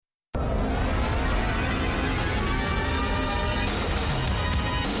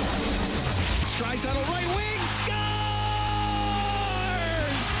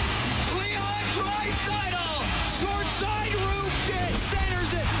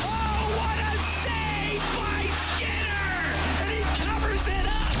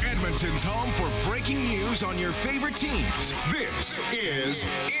Edmonton's home for breaking news on your favorite teams. This is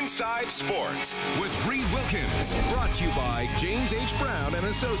Inside Sports with Reed Wilkins. Brought to you by James H. Brown and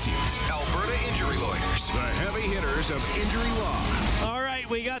Associates, Alberta Injury Lawyers, the heavy hitters of injury law. All right,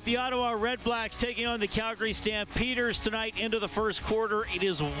 we got the Ottawa Red Blacks taking on the Calgary Stampeders tonight into the first quarter. It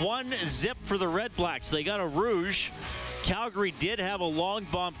is 1-0 for the Red Blacks. They got a rouge. Calgary did have a long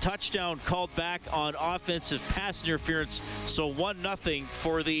bomb touchdown called back on offensive pass interference, so 1-0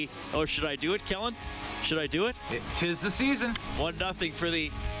 for the... Oh, should I do it, Kellen? Should I do it? 'Tis the season. 1-0 for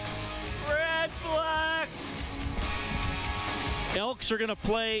the Red Blacks. Elks are going to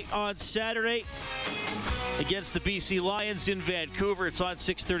play on Saturday against the BC Lions in Vancouver. It's on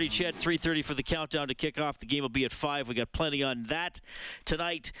 6:30, Ched, 3:30 for the countdown to kick off. The game will be at 5. We got plenty on that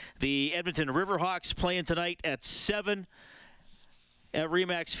tonight. The Edmonton Riverhawks playing tonight at 7 at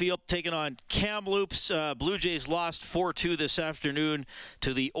Remax Field, taking on Kamloops. Blue Jays lost 4-2 this afternoon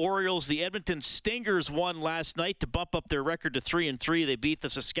to the Orioles. The Edmonton Stingers won last night to bump up their record to 3-3. They beat the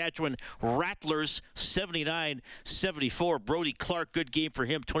Saskatchewan Rattlers 79-74. Brody Clark, good game for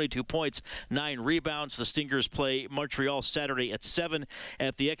him, 22 points, 9 rebounds. The Stingers play Montreal Saturday at 7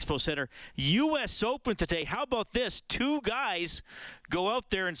 at the Expo Center. U.S. Open today. How about this? 2 guys go out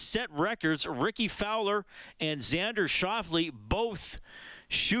there and set records. Ricky Fowler and Xander Schauffele both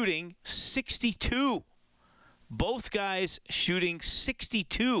shooting 62. Both guys shooting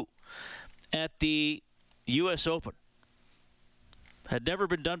 62 at the U.S. Open. Had never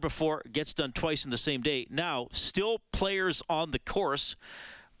been done before. Gets done twice in the same day. Now, still players on the course.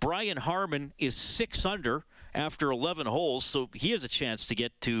 Brian Harman is 6 under after 11 holes, so he has a chance to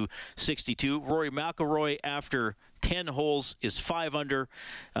get to 62. Rory McIlroy after 10 holes is 5 under.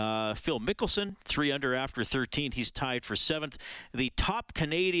 Phil Mickelson, 3 under after 13. He's tied for 7th. The top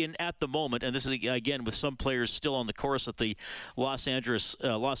Canadian at the moment, and this is again with some players still on the course at the Los Angeles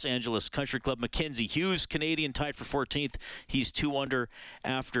Country Club, Mackenzie Hughes, Canadian, tied for 14th. He's 2 under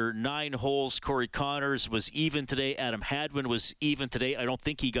after 9 holes. Corey Connors was even today. Adam Hadwin was even today. I don't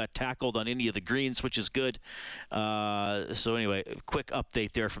think he got tackled on any of the greens, which is good. So anyway, quick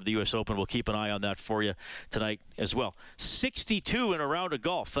update there from the U.S. Open. We'll keep an eye on that for you tonight as well. 62 in a round of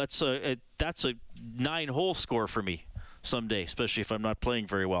golf. That's a 9-hole score for me someday, especially if I'm not playing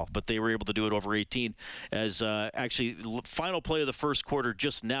very well. But they were able to do it over 18 as actually final play of the first quarter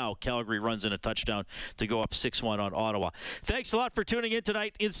just now. Calgary runs in a touchdown to go up 6-1 on Ottawa. Thanks a lot for tuning in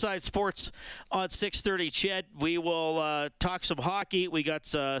tonight. Inside Sports on 6:30. Ched, we will talk some hockey. We got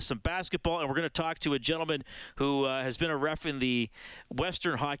some basketball, and we're going to talk to a gentleman who has been a ref in the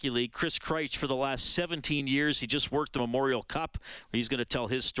Western Hockey League, Chris Kreitch, for the last 17 years. He just worked the Memorial Cup. He's going to tell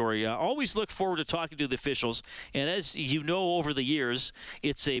his story. Always look forward to talking to the officials, and as you know, over the years,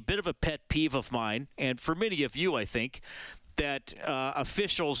 it's a bit of a pet peeve of mine, and for many of you, I think, that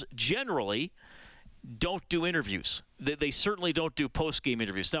officials generally don't do interviews. They certainly don't do post-game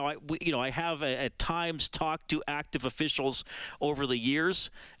interviews. Now, I have at times talked to active officials over the years,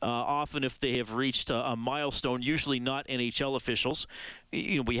 often if they have reached a milestone, usually not NHL officials.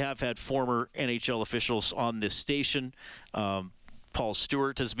 We have had former NHL officials on this station. Paul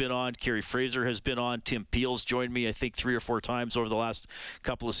Stewart has been on. Kerry Fraser has been on. Tim Peel's joined me, I think, 3 or 4 times over the last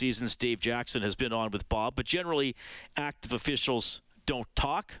couple of seasons. Dave Jackson has been on with Bob. But generally, active officials don't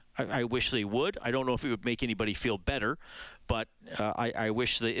talk. I wish they would. I don't know if it would make anybody feel better, but I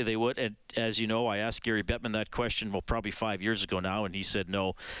wish they would. And as you know, I asked Gary Bettman that question, probably 5 years ago now, and he said,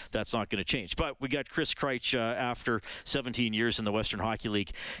 no, that's not going to change. But we got Chris Kreitch after 17 years in the Western Hockey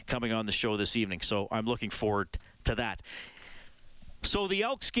League coming on the show this evening. So I'm looking forward to that. So the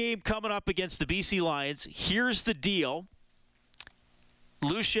Elks game coming up against the BC Lions. Here's the deal.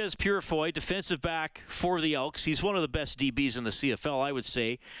 Elks Purifoy, defensive back for the Elks. He's one of the best DBs in the CFL, I would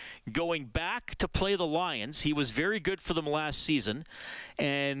say. Going back to play the Lions, he was very good for them last season,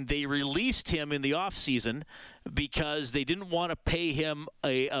 and they released him in the offseason because they didn't want to pay him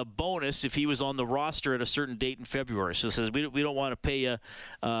a bonus if he was on the roster at a certain date in February. So it says, we don't want to pay you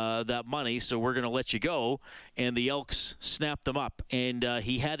that money, so we're going to let you go. And the Elks snapped them up. And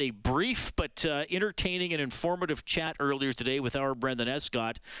he had a brief but entertaining and informative chat earlier today with our Brendan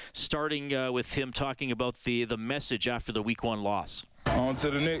Escott, starting with him talking about the message after the Week 1 loss. On to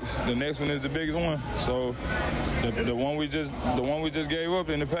the next. The next one is the biggest one. So the one we just gave up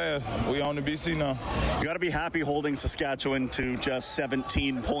in the past, we on the BC now. You got to be happy holding Saskatchewan to just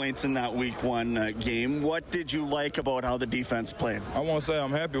 17 points in that Week 1 game. What did you like about how the defense played? I won't say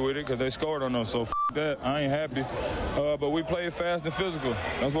I'm happy with it because they scored on us, so that. I ain't happy. But we played fast and physical.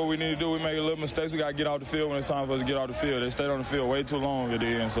 That's what we need to do. We made a little mistakes. We got to get out the field when it's time for us to get out the field. They stayed on the field way too long at the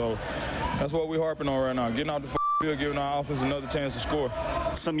end, so that's what we're harping on right now. Getting out the field, giving our offense another chance to score.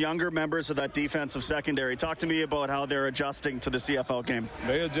 some younger members of that defensive secondary. Talk to me about how they're adjusting to the CFL game.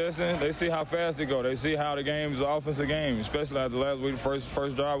 They adjusting. They see how fast they go. They see how the game's an offensive game, especially after last week,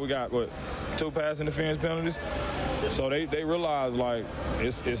 first drive, we got, 2 pass interference penalties. So they realize, like,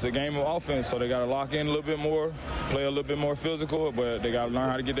 it's a game of offense, so they got to lock in a little bit more, play a little bit more physical, but they got to learn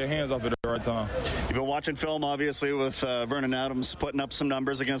how to get their hands off at the right time. You've been watching film, obviously, with Vernon Adams putting up some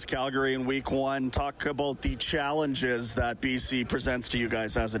numbers against Calgary in Week 1. Talk about the challenges that BC presents to you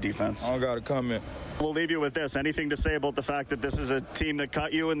guys as a defense. I don't got to comment. We'll leave you with this. Anything to say about the fact that this is a team that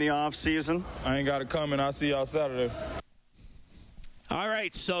cut you in the offseason? I ain't got to comment. I'll see y'all Saturday. All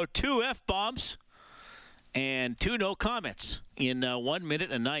right, so 2 F-bombs and 2 no comments in 1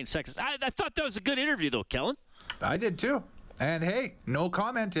 minute and 9 seconds. I thought that was a good interview, though, Kellen. I did, too. And, hey, no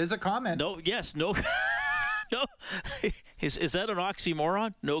comment is a comment. No. No. Is that an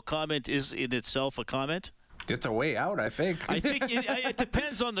oxymoron? No comment is in itself a comment? It's a way out, I think. I think it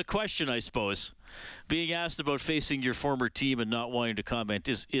depends on the question, I suppose. Being asked about facing your former team and not wanting to comment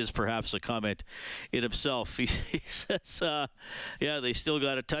is perhaps a comment in himself. He says, they still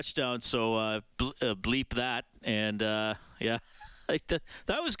got a touchdown, so bleep that. And,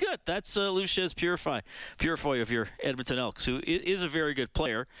 that was good. That's Lucius Purifoy of your Edmonton Elks, who is a very good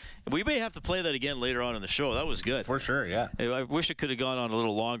player. We may have to play that again later on in the show. That was good. For sure, yeah. I wish it could have gone on a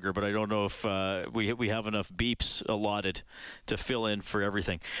little longer, but I don't know if we have enough beeps allotted to fill in for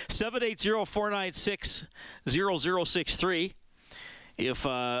everything. 780-496-0063. If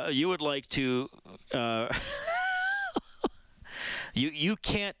you would like to... You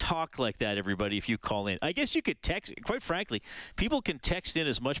can't talk like that, everybody, if you call in. I guess you could text. Quite frankly, people can text in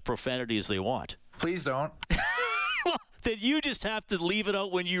as much profanity as they want. Please don't. Well, then you just have to leave it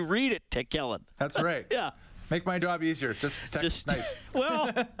out when you read it, Kellen. That's right. Yeah. Make my job easier. Just text nice.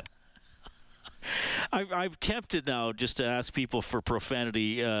 Well... I'm tempted now just to ask people for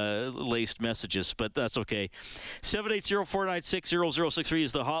profanity-laced messages, but that's okay. 780-496-0063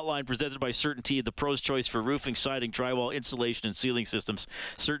 is the hotline presented by CertainTeed, the pro's choice for roofing, siding, drywall, insulation, and ceiling systems.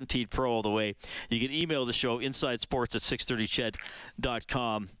 CertainTeed Pro all the way. You can email the show,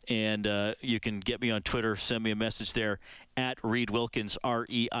 insidesports@630ched.com, and you can get me on Twitter, send me a message there, at Reed Wilkins,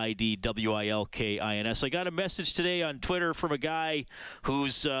 ReidWilkins. I got a message today on Twitter from a guy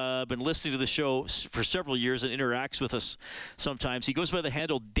who's been listening to the show for several years and interacts with us sometimes. He goes by the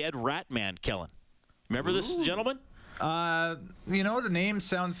handle Dead Rat Man, Kellen. Remember this gentleman? The name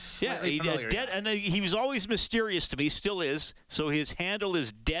sounds slightly familiar. And he was always mysterious to me, still is. So his handle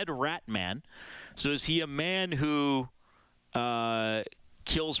is Dead Rat Man. So is he a man who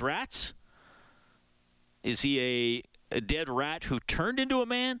kills rats? Is he a dead rat who turned into a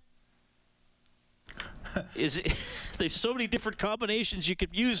man? There's so many different combinations you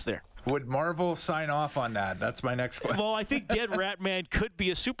could use there. Would Marvel sign off on that? That's my next question. Well, I think Dead Rat Man could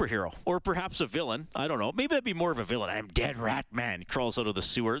be a superhero or perhaps a villain. I don't know. Maybe that'd be more of a villain. I'm Dead Rat Man. He crawls out of the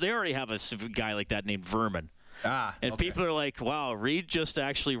sewer. They already have a guy like that named Vermin. And people are like, wow, Reed just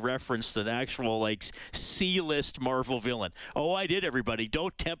actually referenced an actual, C-list Marvel villain. Oh, I did, everybody.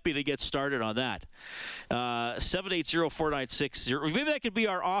 Don't tempt me to get started on that. 780-496. Maybe that could be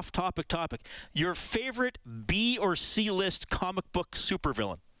our off-topic topic. Your favorite B or C-list comic book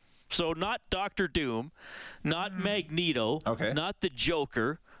supervillain. So not Dr. Doom, not Magneto, not the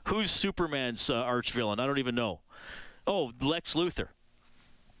Joker. Who's Superman's arch-villain? I don't even know. Oh, Lex Luthor.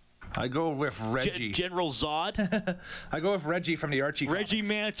 I go with Reggie. General Zod? I go with Reggie from the Archie Reggie comics.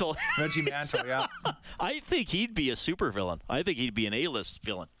 Mantle. Reggie Mantle, yeah. I think he'd be a supervillain. I think he'd be an A-list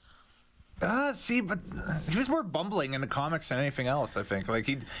villain. But he was more bumbling in the comics than anything else, I think.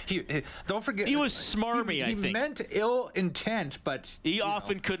 He don't forget. He was smarmy, I think. He meant ill intent, but... He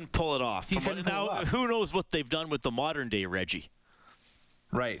often couldn't pull it off. Who knows what they've done with the modern-day Reggie?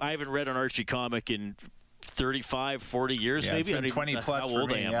 Right. I haven't read an Archie comic in 35, 40 years, maybe. It's been 20 plus how old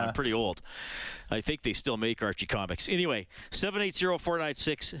for me, I am. yeah. I'm pretty old. I think they still make Archie comics. Anyway,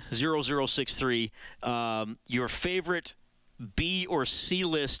 780-496-0063. Your favorite B or C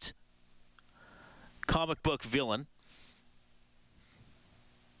list comic book villain.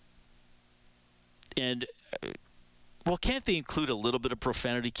 And, can't they include a little bit of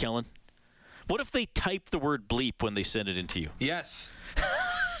profanity, Kellen? What if they type the word bleep when they send it into you? Yes.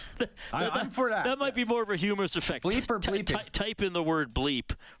 I'm for that. That might be more of a humorous effect. Bleep or bleeping. Type in the word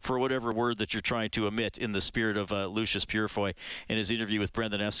bleep for whatever word that you're trying to omit in the spirit of Lucius Purifoy in his interview with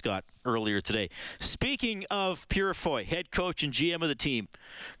Brendan Escott earlier today. Speaking of Purifoy, head coach and GM of the team,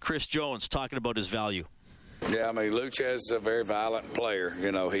 Chris Jones, talking about his value. Yeah, I mean, Luch is a very violent player.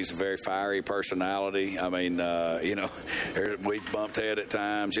 You know, he's a very fiery personality. I mean, you know, we've bumped head at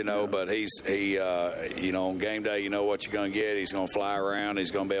times, you know, but he, you know, on game day, you know what you're going to get. He's going to fly around.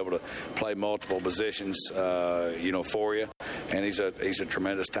 He's going to be able to play multiple positions, you know, for you. And he's a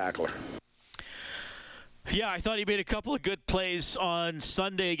tremendous tackler. Yeah, I thought he made a couple of good plays on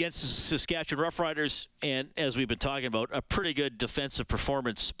Sunday against the Saskatchewan Roughriders, and as we've been talking about, a pretty good defensive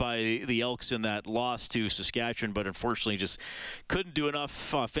performance by the Elks in that loss to Saskatchewan, but unfortunately just couldn't do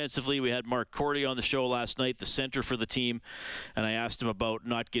enough offensively. We had Mark Cordy on the show last night, the center for the team, and I asked him about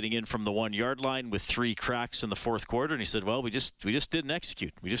not getting in from the 1-yard line with 3 cracks in the fourth quarter, and he said, well, we just didn't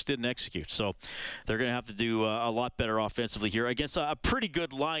execute. We just didn't execute. So they're going to have to do a lot better offensively here against a pretty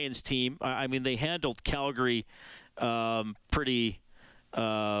good Lions team. I mean, they handled Calgary pretty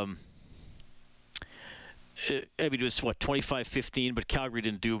I mean, it was, 25-15, but Calgary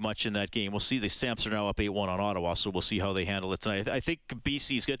didn't do much in that game. We'll see. The Stamps are now up 8-1 on Ottawa, so we'll see how they handle it tonight. I think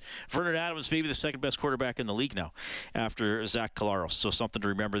BC's good. Vernon Adams, maybe the second-best quarterback in the league now after Zach Collaros, so something to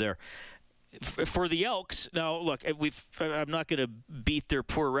remember there. For the Elks, now look, I'm not going to beat their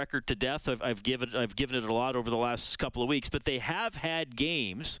poor record to death. I've given it a lot over the last couple of weeks, but they have had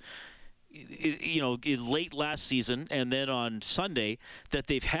games, you know, late last season and then on Sunday, that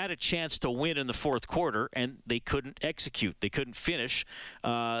they've had a chance to win in the fourth quarter and they couldn't execute. They couldn't finish.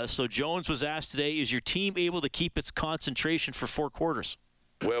 So Jones was asked today, is your team able to keep its concentration for 4 quarters?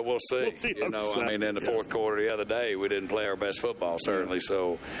 Well, we'll see. You know, I mean, in the fourth quarter the other day, we didn't play our best football, certainly.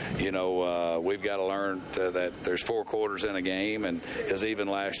 So, you know, we've got to learn that there's 4 quarters in a game. And because even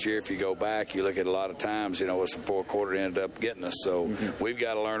last year, if you go back, you look at a lot of times, you know, it's the fourth quarter ended up getting us. So we've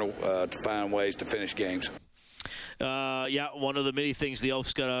got to learn to find ways to finish games. Yeah, one of the many things the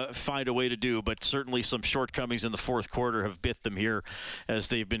Elks got to find a way to do, but certainly some shortcomings in the fourth quarter have bit them here as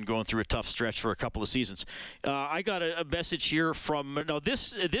they've been going through a tough stretch for a couple of seasons. I got a message here from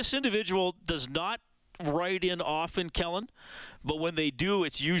this individual does not write in often, Kellen, but when they do,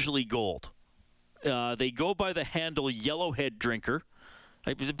 it's usually gold. They go by the handle Yellowhead Drinker.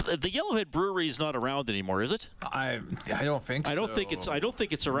 The Yellowhead Brewery is not around anymore, is it? I don't think so. I don't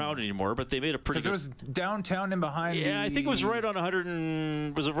think it's around anymore. But they made a pretty. Because it was downtown and behind. Yeah, I think it was right on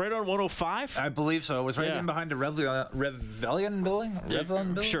 100. Was it right on 105? I believe so. It was right in behind the Revellion building.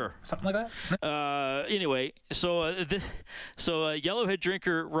 Revellion building. Sure, something like that. Anyway, so Yellowhead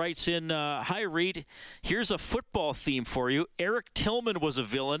Drinker writes in, "Hi Reed, here's a football theme for you. Eric Tillman was a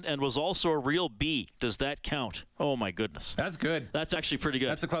villain and was also a real B. Does that count? Oh my goodness, that's good. That's actually pretty good.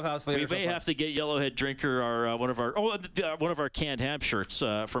 That's a clubhouse leader. We may have to get Yellowhead Drinker one of our canned ham shirts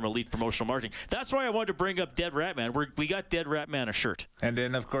from Elite Promotional Marketing. That's why I wanted to bring up Dead Ratman. We got Dead Ratman a shirt. And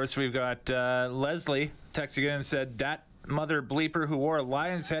then of course we've got Leslie texting in and said that mother bleeper who wore a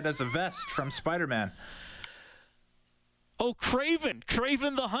lion's head as a vest from Spider-Man. Oh, Craven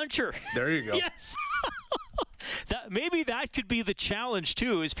the Hunter. There you go. Yes. Maybe that could be the challenge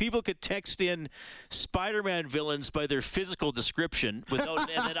too, is people could text in Spider-Man villains by their physical description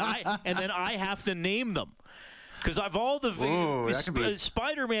and then I have to name them, because I've all the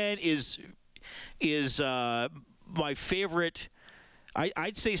Spider-Man is my favorite.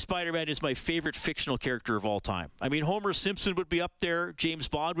 I'd say Spider-Man is my favorite fictional character of all time. I mean, Homer Simpson would be up there, James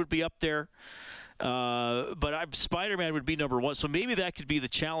Bond would be up there. But Spider-Man would be number 1, so maybe that could be the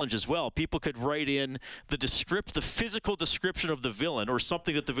challenge as well. People could write in the physical description of the villain or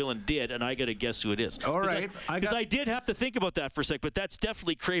something that the villain did, and I got to guess who it is. All right, because I did have to think about that for a sec, but that's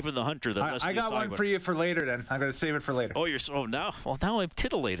definitely Craven the Hunter. I got one for you for later. Then I'm going to save it for later. Now I'm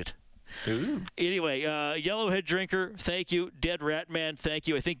titillated. Ooh. Anyway, Yellowhead Drinker, thank you. Dead Ratman, thank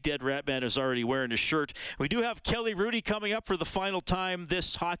you. I think Dead Ratman is already wearing his shirt. We do have Kelly Rudy coming up for the final time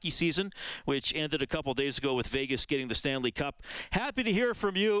this hockey season, which ended a couple days ago with Vegas getting the Stanley Cup. Happy to hear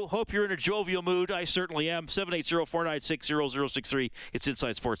from you. Hope you're in a jovial mood. I certainly am. 780-496-0063. It's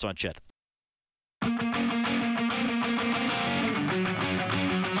Inside Sports on Chet.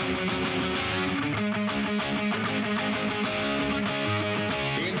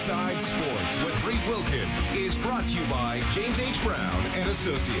 Inside Sports with Reed Wilkins is brought to you by James H. Brown and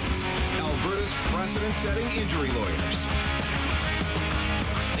Associates, Alberta's precedent-setting injury lawyers.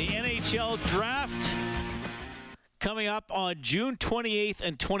 The NHL Draft coming up on June 28th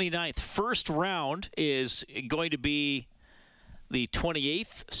and 29th. First round is going to be the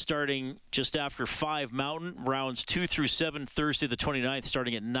 28th, starting just after 5 Mountain. Rounds 2 through 7 Thursday the 29th,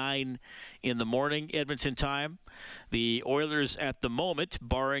 starting at 9 in the morning, Edmonton time. The Oilers at the moment,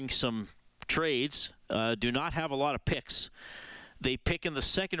 barring some trades, do not have a lot of picks. They pick in the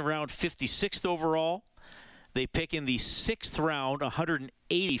second round 56th overall. They pick in the 6th round,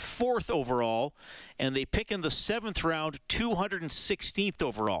 184th overall, and they pick in the 7th round, 216th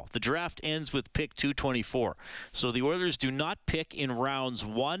overall. The draft ends with pick 224. So the Oilers do not pick in rounds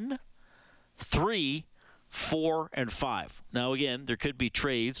 1, 3, 4, and 5. Now, again, there could be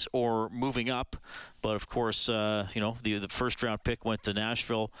trades or moving up, but of course, the first round pick went to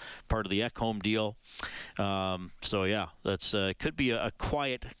Nashville, part of the Ekholm deal. So yeah, that's could be a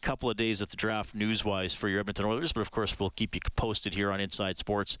quiet couple of days at the draft news-wise for your Edmonton Oilers. But of course, we'll keep you posted here on Inside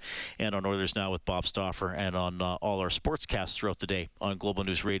Sports and on Oilers Now with Bob Stauffer, and on all our sportscasts throughout the day on Global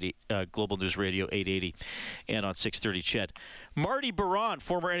News Radio 880, and on 630 CHED. Marty Baron,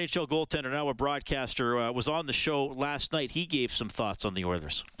 former NHL goaltender, now a broadcaster, was on the show last night. He gave some thoughts on the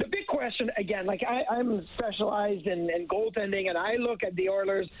Oilers. The big question, again, like I'm specialized in goaltending, and I look at the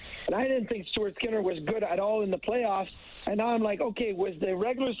Oilers, and I didn't think Stuart Skinner was good at all in the playoffs. And now I'm like, okay, was the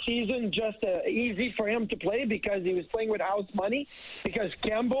regular season just easy for him to play because he was playing with house money? Because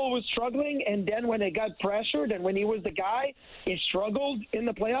Campbell was struggling, and then when they got pressured and when he was the guy, he struggled in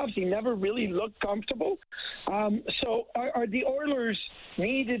the playoffs. He never really looked comfortable. So are the Oilers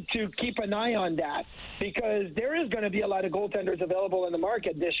needed to keep an eye on that? Because there is going to be a lot of goaltenders available in the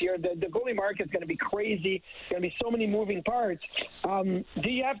market this year. The goalie market is going to be crazy. Going to be so many moving parts. Do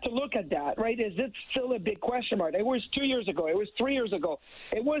you have to look at that, right? Is it still a big question mark? It was 2 years ago. It was 3 years ago.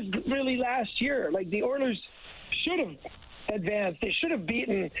 It was really last year. Like, the Oilers should have advanced. They should have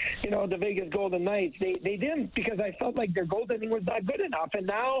beaten, the Vegas Golden Knights. They didn't, because I felt like their goaltending was not good enough. And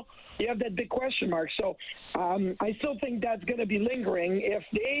now you have that big question mark. So I still think that's going to be lingering if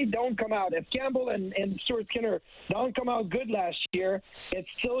they don't come out. If Campbell and Stuart Skinner don't come out good last year, it's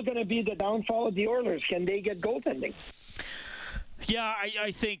still going to be the downfall of the Oilers. Can they get goaltending? Yeah,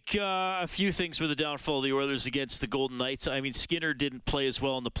 I think a few things were the downfall of the Oilers against the Golden Knights. I mean, Skinner didn't play as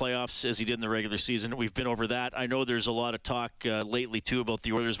well in the playoffs as he did in the regular season. We've been over that. I know there's a lot of talk lately, too, about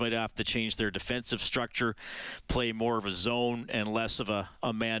the Oilers might have to change their defensive structure, play more of a zone and less of a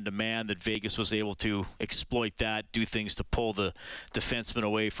man-to-man, that Vegas was able to exploit that, do things to pull the defenseman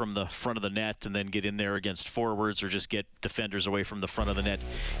away from the front of the net and then get in there against forwards, or just get defenders away from the front of the net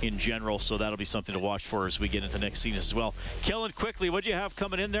in general. So that'll be something to watch for as we get into next season as well. Kellen, quickly, what do you have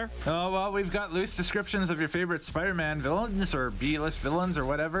coming in there? Oh, well, we've got loose descriptions of your favorite Spider-Man villains or B-list villains or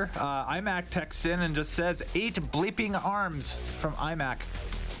whatever. iMac texts in and just says 8 bleeping arms from iMac.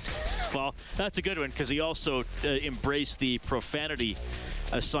 Well, that's a good one, because he also embraced the profanity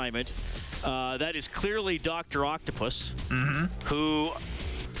assignment. That is clearly Dr. Octopus, who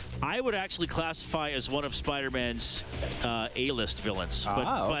I would actually classify as one of Spider-Man's A-list villains.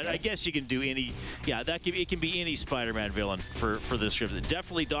 But I guess you can do any. Yeah, it can be any Spider-Man villain for this script.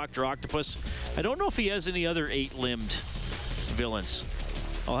 Definitely Dr. Octopus. I don't know if he has any other 8-limbed villains.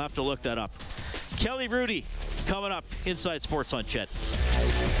 I'll have to look that up. Kelly Rudy coming up. Inside Sports on Chet.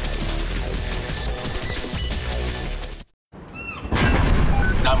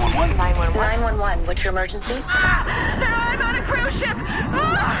 911. What's your emergency? I'm on a cruise ship.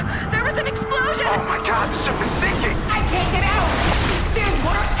 There was an explosion. Oh my God, the ship is sinking. I can't get out. There's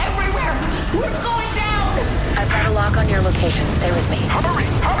water everywhere. We're going down. I've got a lock on your location. Stay with me. Hurry.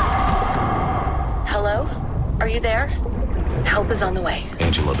 Hello? Are you there? Help is on the way.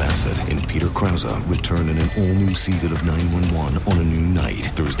 Angela Bassett and Peter Krause return in an all-new season of 911 on a new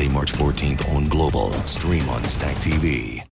night. Thursday, March 14th on Global. Stream on Stack TV.